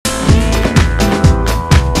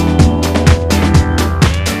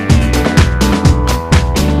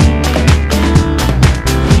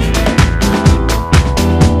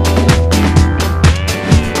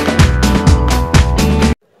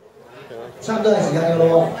唔多係時間㗎咯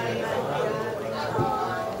喎。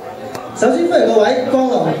首先歡迎各位光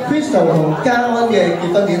臨 Crystal 同嘉安嘅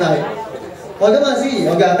結婚典禮。我今晚司儀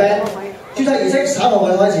我嘅阿 Ben， 註冊儀式稍後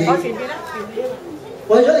會開始。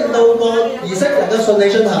為咗令到個儀式能夠順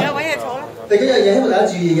利進行，第幾樣嘢希望大家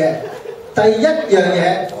注意嘅。第一樣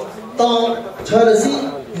嘢，當蔡律師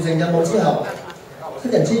完成任務之後，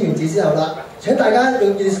新人簽完字之後啦，請大家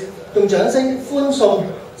用掌聲歡送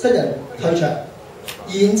新人退場，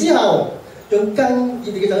然之後用更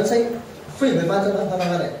熱烈嘅掌聲歡迎佢翻嚟。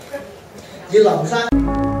而林生。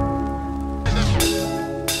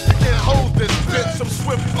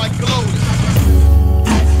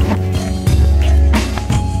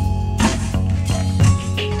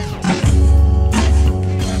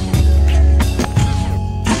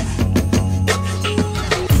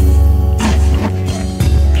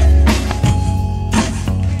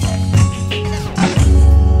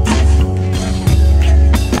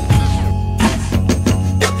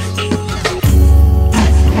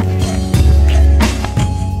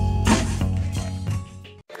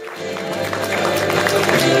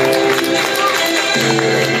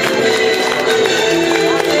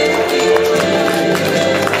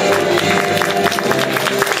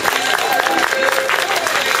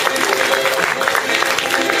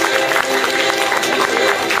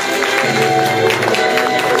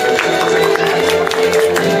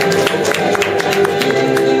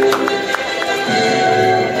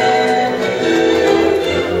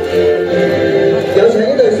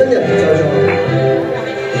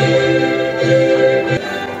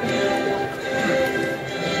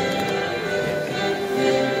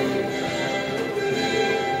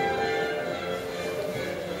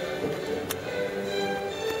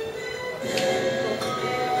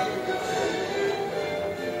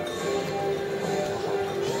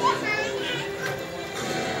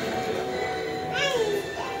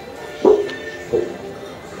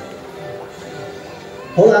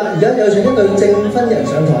好啦，而家有請一對證婚人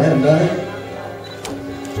上台啊，唔該。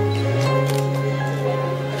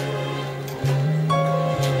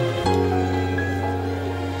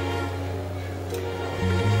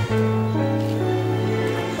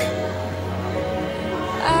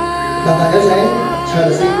麻煩有請蔡律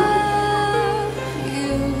師。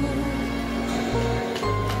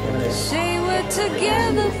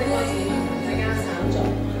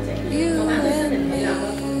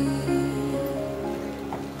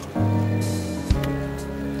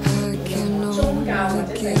或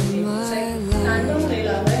者第二模式，但當你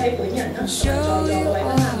兩位喺本人啦，在座各位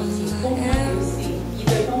賓客面前公開表示以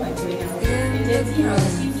對方為配偶，並且之後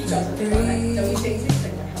簽字作實的話例，就會正式成為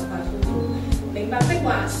合法夫婦。明白的話，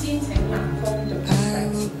先請男方做出誓詞。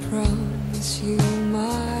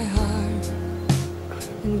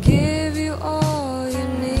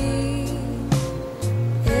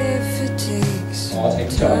我請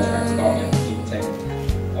在場各人見證，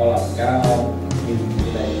我林嘉安願與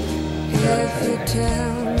你將取情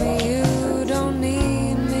為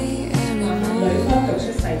女方做出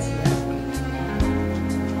誓詞啦。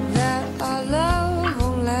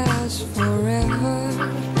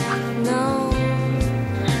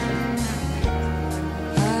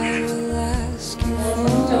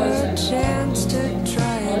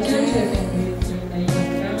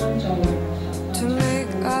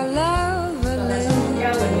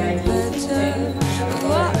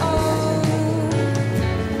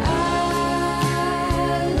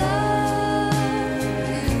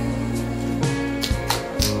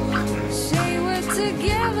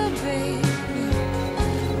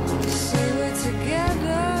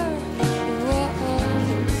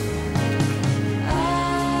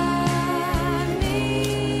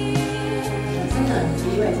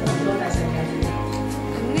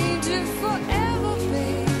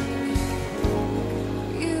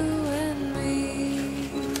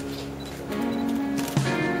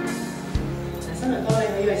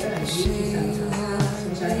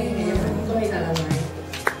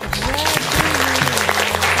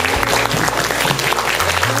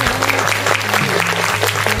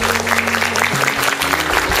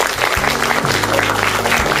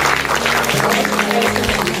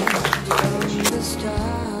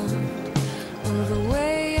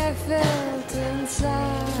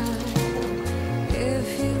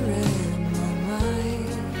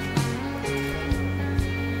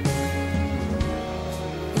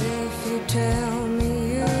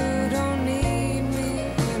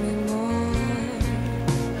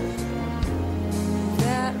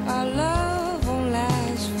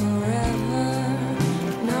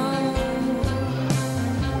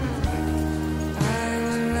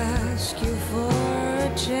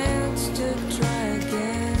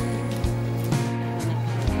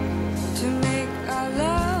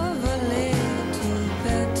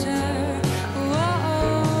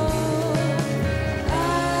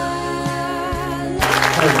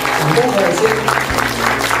先，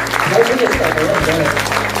有錢嘅時候唔該你。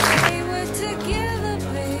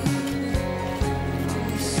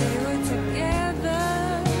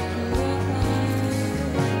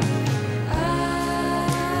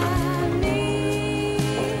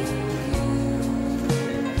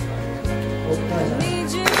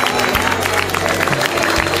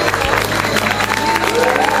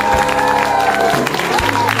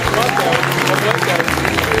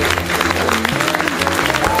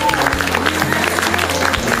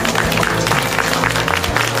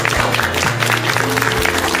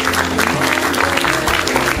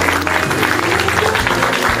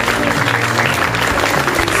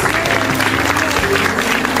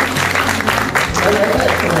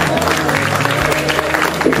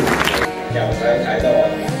 由細睇到我，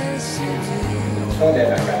多謝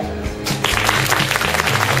大家。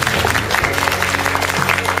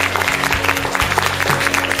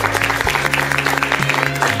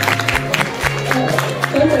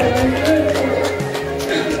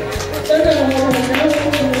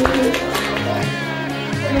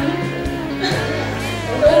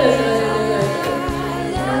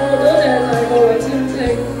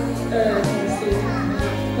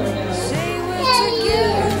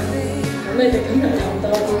你哋今日飲多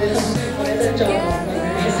杯啦，我哋都再望問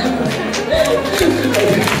你心。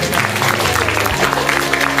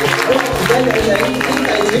好，而家有請兄弟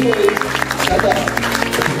姊妹上台。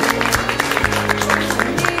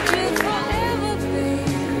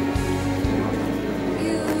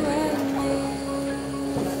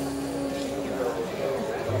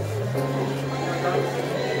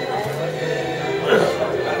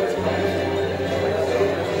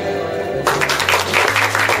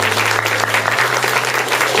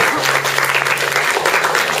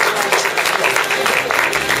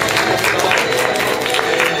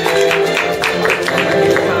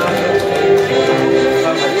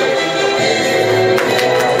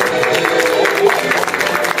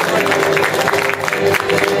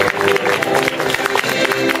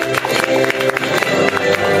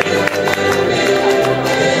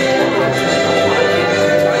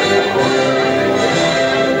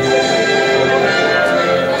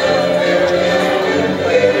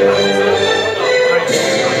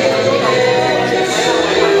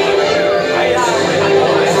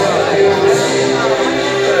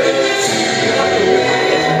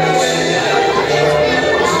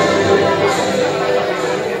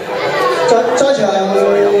 在場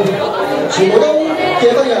全部都結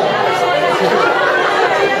婚㗎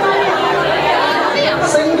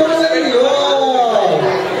，Single Lady 喎，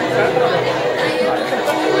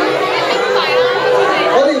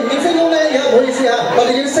我哋唔叫 Single Man 嘅，唔好意思啊，我哋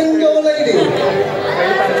叫 Single Lady。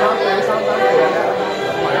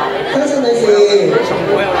單身女士。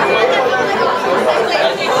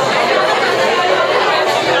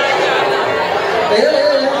嚟啦！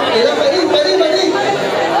快啲！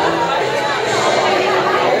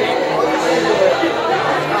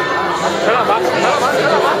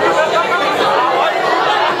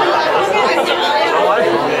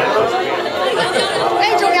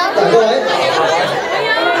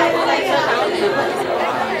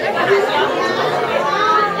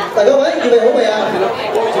 大各位，預備好未啊？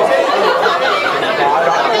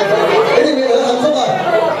你哋未來幸福啊！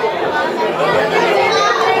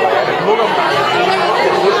唔好咁大，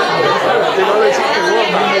你攞你切條嗰個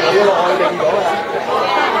面要落去定咗啊！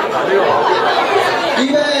嗱呢個，預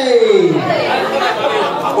備，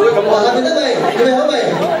嗱下邊得未？預備好未？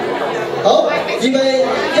好，預備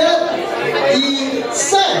1、2、3。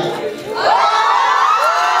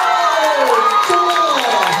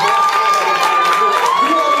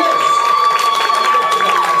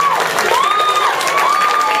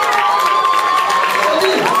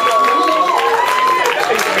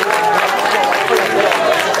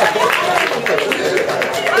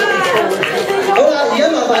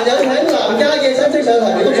 有請男家嘅親戚上台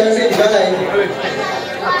嚟督上先，唔該你。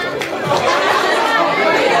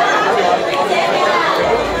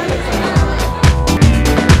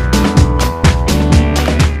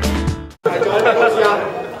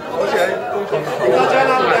好似喺工廠打。幾多張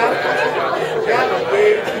啦？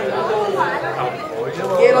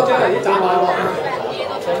幾多張嚟啲炸賣喎？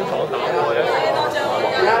工廠打喎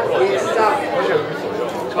1、2、3，好似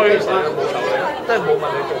吹晒都冇手你，真係冇問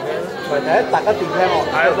你做咩。唔係第一，大家點聽我？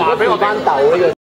係話俾我班豆嗰樣。